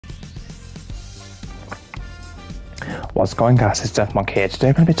What's going, guys? It's DeathMonk here. Today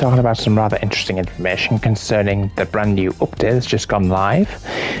we're going to be talking about some rather interesting information concerning the brand new update that's just gone live.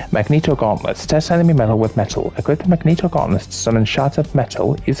 Magneto Gauntlets. Test enemy metal with metal. Equip the Magneto Gauntlets to summon shards of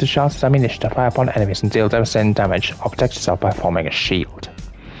metal. Use the shards as ammunition to fire upon enemies and deal devastating damage, or protect yourself by forming a shield.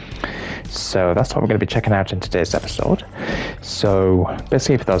 So that's what we're going to be checking out in today's episode. So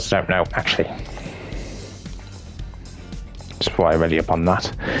basically, for those who don't know, actually, just before I ready up on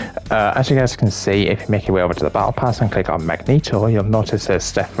that, as you guys can see, if you make your way over to the battle pass and click on Magneto, you'll notice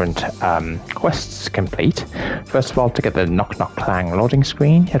there's different quests to complete. First of all, to get the Knock Knock Clang loading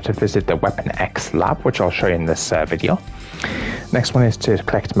screen, you have to visit the Weapon X lab, which I'll show you in this video. Next one is to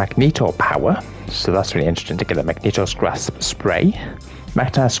collect Magneto Power, so that's really interesting to get a Magneto's Grasp Spray.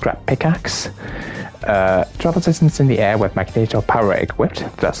 Magnetized Scrap Pickaxe. Travel distance in the air with Magneto Power equipped,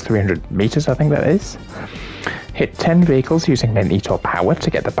 that's 300 meters I think that is. Hit 10 vehicles using Magneto Power to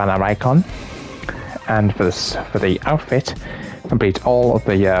get the banner icon, and for the outfit, complete all of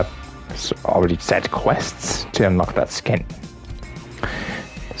the already said quests to unlock that skin.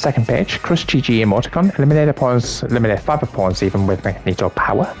 Second page, Crush GG emoticon. Eliminate 5 opponents even with Magneto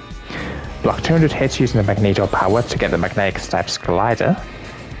Power. Block 200 hits using the Magneto Power to get the Magnetic Steps Glider.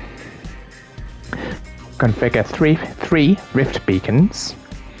 Configure three Rift Beacons.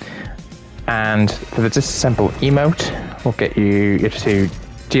 And for the Disassemble emote, will get you to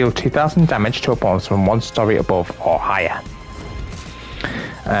deal 2000 damage to opponents from 1 story above or higher.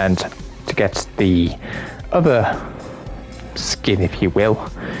 And to get the other skin, if you will,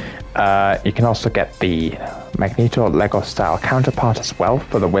 you can also get the Magneto Lego style counterpart as well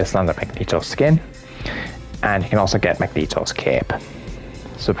for the Wasteland of Magneto skin. And you can also get Magneto's cape.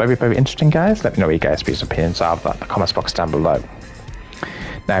 So very, very interesting, guys. Let me know what you guys' views and opinions are about the comments box down below.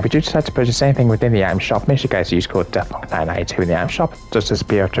 Now, if you do decide to purchase anything within the item shop, make sure you guys use code DeathMonk992 in the item shop. It does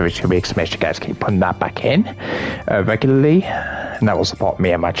disappear after every 2 weeks, make sure you guys keep putting that back in regularly, and that will support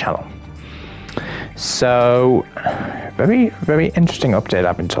me and my channel. So, very, very interesting update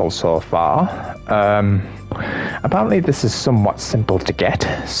I've been told so far. Apparently this is somewhat simple to get,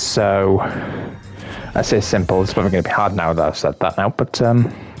 so I say simple, it's probably going to be hard now that I've said that now, but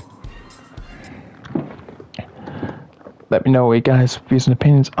let me know what you guys' views and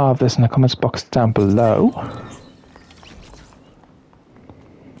opinions are of this in the comments box down below.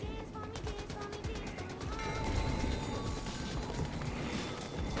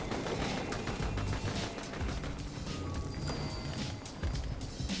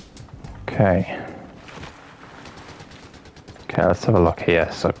 Okay, let's have a look here.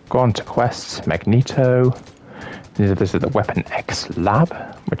 So go on to quests, Magneto. Need to visit the Weapon X lab,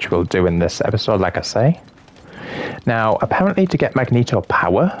 which we'll do in this episode, like I say. Now, apparently to get Magneto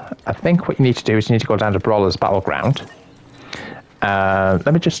Power, I think what you need to do is you need to go down to BRAWLER'S Battleground.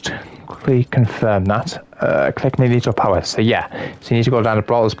 Let me just quickly confirm that. Click Magneto Power. So yeah, so you need to go down to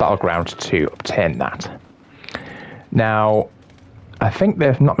BRAWLER'S Battleground to obtain that. Now, I think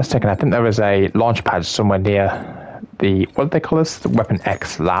they're not mistaken. I think there is a launch pad somewhere near the, what do they call this? The Weapon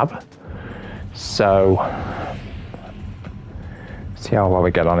X lab. So, see how well we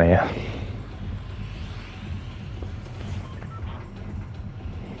get on here.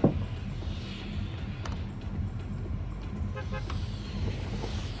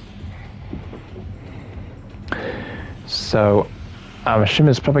 So, I'm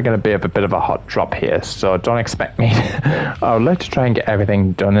assuming it's probably going to be a bit of a hot drop here, so don't expect me. I would like to try and get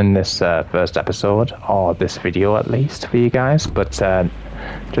everything done in this first episode, or this video at least, for you guys, but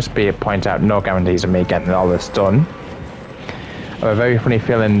just be a point out, no guarantees of me getting all this done. I have a very funny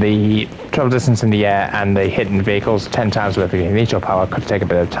feeling the travel distance in the air and the hidden vehicles 10 times with the Magneto Power could take a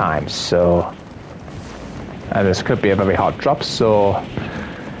bit of time, so... And this could be a very hot drop, so...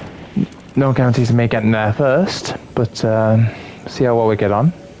 No guarantees of me getting there first, but see how well we get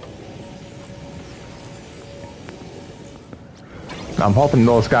on. I'm hoping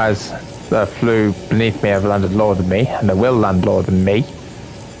those guys that flew beneath me have landed lower than me, and they will land lower than me.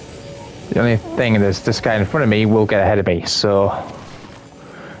 The only thing is this guy in front of me will get ahead of me, so...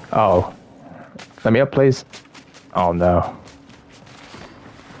 Oh. Let me up, please. Oh, no.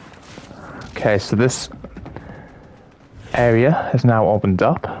 Okay, so this area has now opened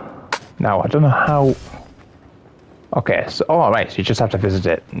up. Now, I don't know how... Okay, so... Oh, alright, so you just have to visit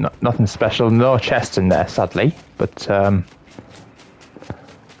it. Nothing special, no chest in there, sadly. But,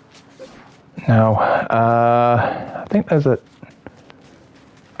 now, I think there's a...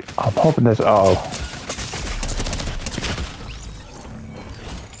 I'm hoping there's... Oh.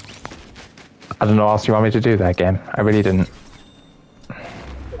 I don't know what else you want me to do there, game. I really didn't.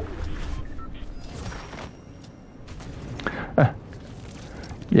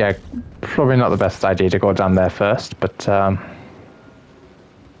 Yeah, probably not the best idea to go down there first, but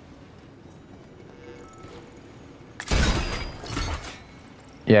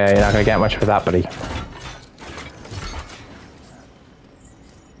yeah, you're not gonna get much for that, buddy.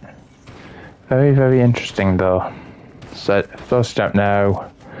 Very, very interesting though. So, for those who don't know,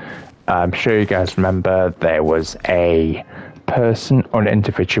 I'm sure you guys remember there was a person or an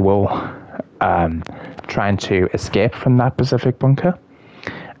individual trying to escape from that Pacific bunker,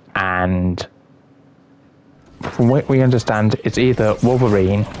 and from what we understand, it's either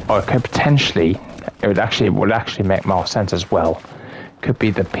Wolverine or it could potentially, it would actually make more sense as well. Could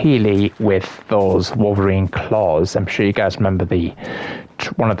be the Peely with those Wolverine claws. I'm sure you guys remember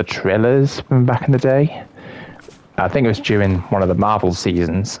one of the trailers from back in the day. I think it was during one of the Marvel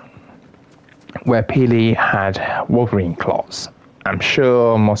seasons where Peely had Wolverine claws. I'm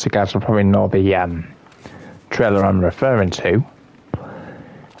sure most of you guys will probably know the trailer I'm referring to.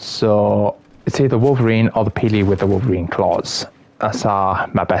 So it's either Wolverine or the Peely with the Wolverine claws. That's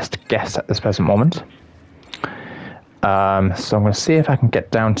my best guess at this present moment. So I'm going to see if I can get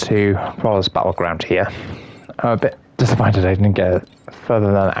down to BRAWLER'S Battleground here. I'm a bit disappointed I didn't get further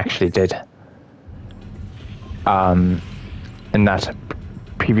than I actually did in that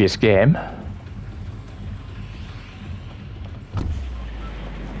previous game.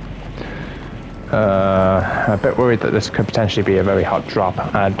 I'm a bit worried that this could potentially be a very hot drop,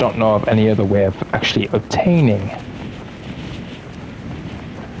 and I don't know of any other way of actually obtaining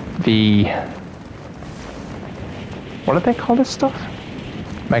the... what do they call this stuff?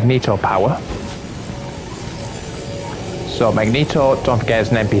 Magneto power. So Magneto, don't forget,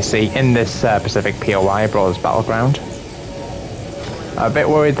 is an NPC in this Pacific POI, BRAWLER'S Battleground. I'm a bit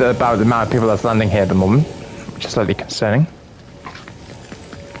worried about the amount of people that's landing here at the moment, which is slightly concerning.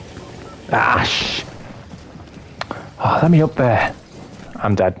 Ah, oh, let me up there.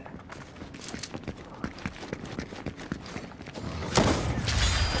 I'm dead.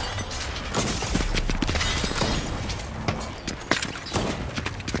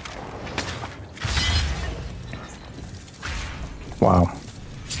 Wow.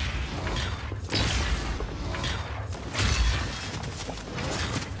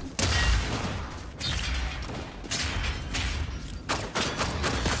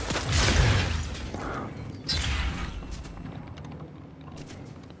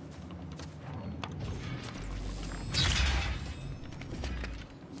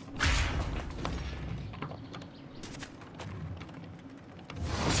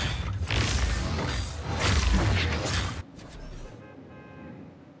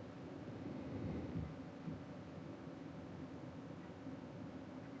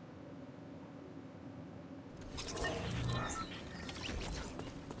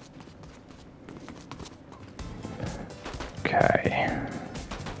 Okay.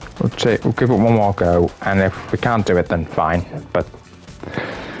 We'll give it one more go, and if we can't do it, then fine. But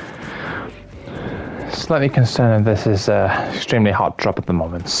slightly concerned this is an extremely hot drop at the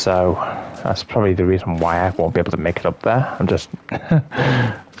moment, so that's probably the reason why I won't be able to make it up there. I'm just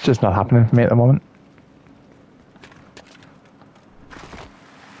it's just not happening for me at the moment.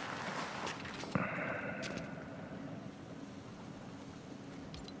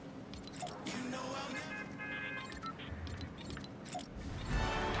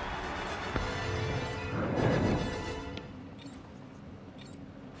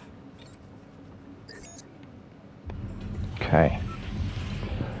 Okay.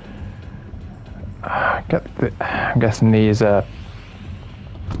 I'm guessing these are...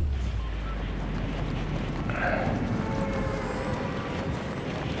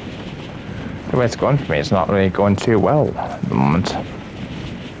 the way it's going for me, it's not really going too well at the moment.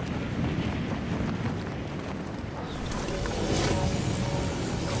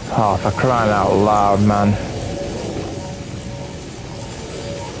 Oh, for crying out loud, man.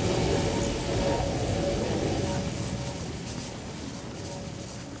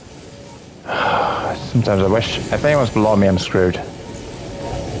 Sometimes I wish, if anyone's below me, I'm screwed.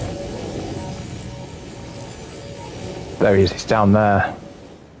 There he is, he's down there.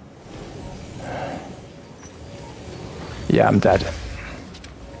 Yeah, I'm dead.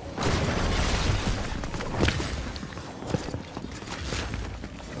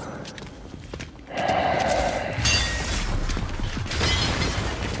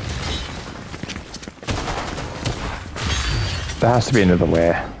 There has to be another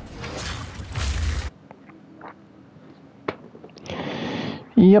way.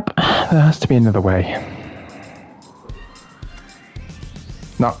 Yep, there has to be another way.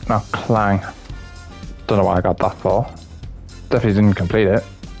 Knock, clang. Don't know why I got that for. Definitely didn't complete it.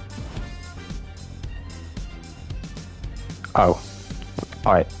 Oh.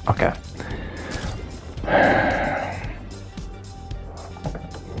 Alright, okay.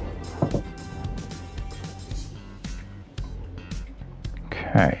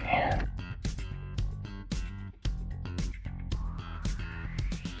 Okay.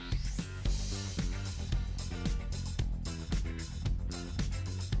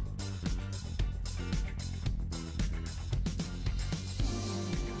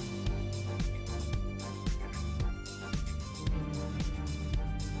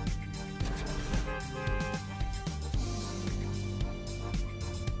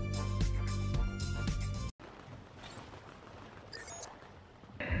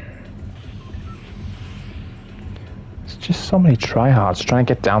 Just so many tryhards trying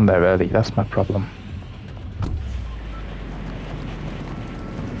to get down there early, that's my problem.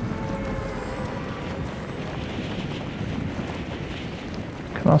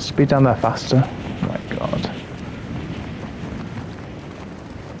 Can I speed down there faster? Oh my god.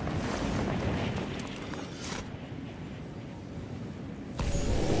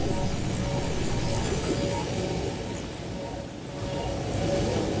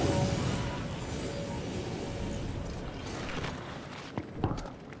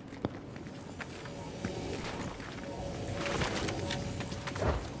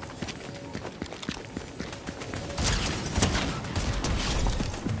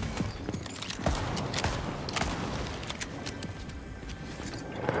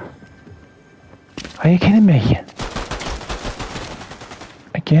 Are you kidding me?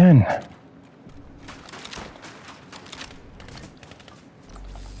 Again.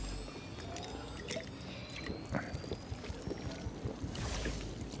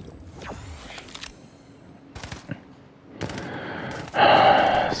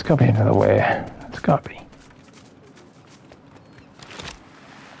 There's gotta be another way. There's gotta be.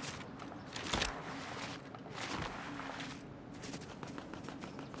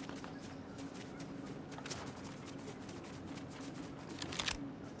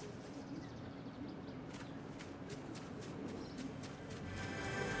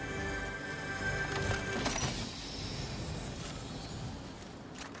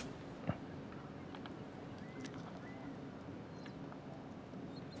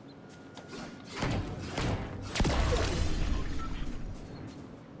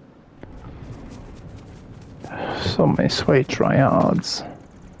 So many sweet tryhards.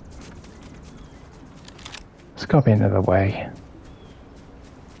 There's gotta be another way.